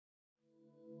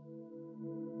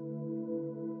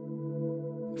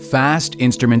Fast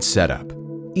instrument setup,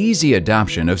 easy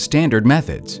adoption of standard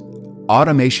methods,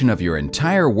 automation of your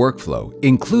entire workflow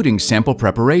including sample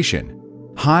preparation,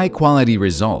 high quality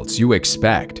results you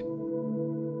expect.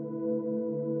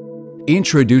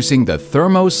 Introducing the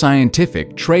Thermo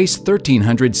Scientific Trace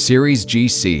 1300 Series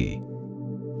GC.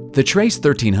 The Trace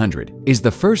 1300 is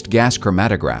the first gas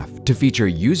chromatograph to feature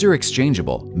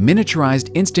user-exchangeable,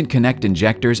 miniaturized instant connect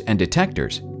injectors and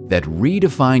detectors that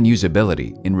redefine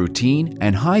usability in routine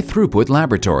and high-throughput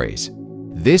laboratories.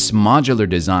 This modular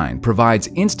design provides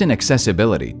instant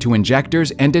accessibility to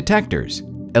injectors and detectors,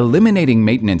 eliminating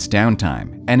maintenance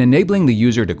downtime and enabling the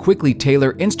user to quickly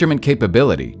tailor instrument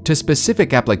capability to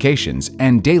specific applications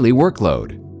and daily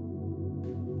workload.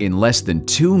 In less than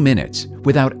 2 minutes,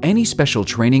 without any special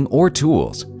training or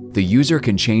tools, the user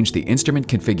can change the instrument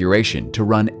configuration to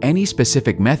run any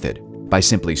specific method by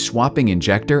simply swapping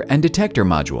injector and detector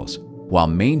modules while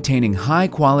maintaining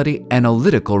high-quality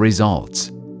analytical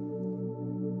results.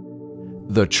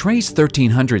 The Trace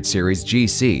 1300 Series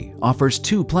GC offers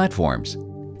two platforms,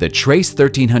 the Trace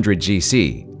 1300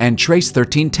 GC and Trace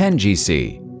 1310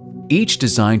 GC, each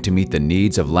designed to meet the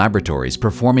needs of laboratories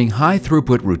performing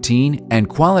high-throughput routine and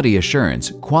quality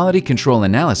assurance quality control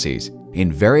analyses in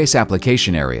various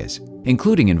application areas,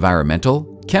 including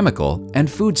environmental, chemical, and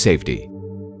food safety.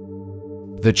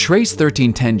 The Trace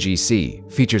 1310 GC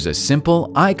features a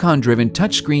simple, icon-driven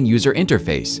touchscreen user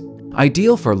interface,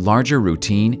 ideal for larger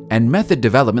routine and method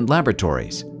development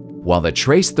laboratories, while the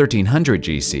Trace 1300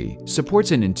 GC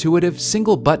supports an intuitive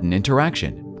single-button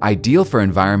interaction, ideal for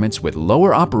environments with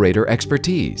lower operator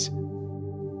expertise.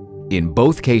 In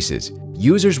both cases,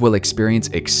 users will experience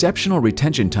exceptional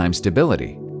retention time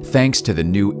stability thanks to the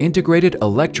new Integrated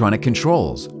Electronic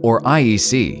Controls, or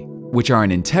IEC, which are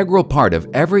an integral part of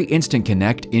every Instant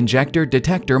Connect injector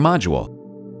detector module.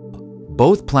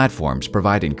 Both platforms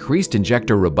provide increased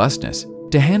injector robustness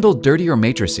to handle dirtier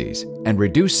matrices and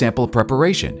reduce sample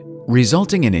preparation,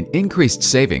 resulting in an increased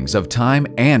savings of time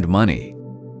and money.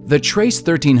 The Trace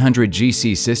 1300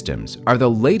 GC systems are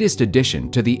the latest addition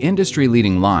to the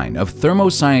industry-leading line of Thermo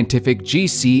Scientific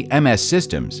GC MS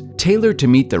systems tailored to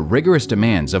meet the rigorous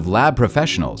demands of lab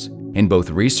professionals in both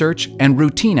research and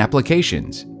routine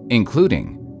applications,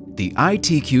 including the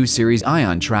ITQ Series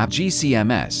Ion Trap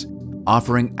GC-MS,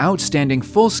 offering outstanding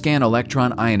full-scan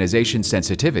electron ionization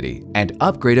sensitivity and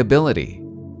upgradability,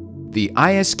 the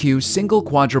ISQ Single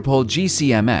Quadrupole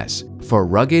GC-MS for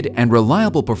rugged and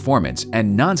reliable performance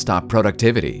and non-stop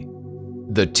productivity,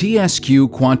 the TSQ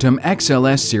Quantum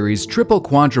XLS Series Triple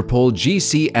Quadrupole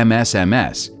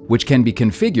GC-MS-MS, which can be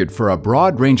configured for a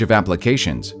broad range of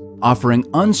applications, offering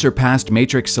unsurpassed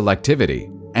matrix selectivity,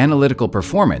 analytical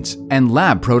performance, and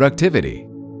lab productivity,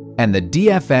 and the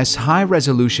DFS High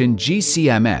Resolution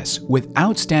GC-MS with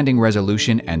outstanding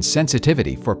resolution and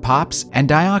sensitivity for POPs and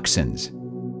dioxins.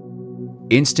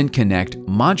 Instant Connect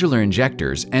modular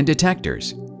injectors and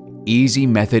detectors, easy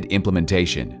method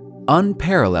implementation,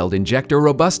 unparalleled injector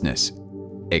robustness,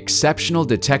 exceptional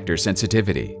detector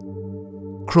sensitivity,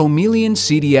 Chromeleon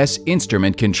CDS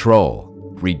instrument control,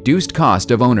 reduced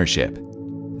cost of ownership.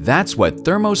 That's what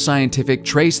Thermo Scientific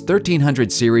Trace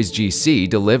 1300 Series GC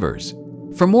delivers.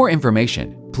 For more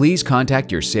information, please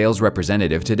contact your sales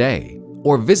representative today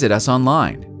or visit us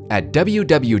online at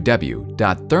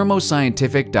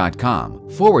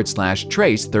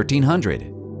www.thermoscientific.com/Trace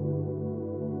 1300.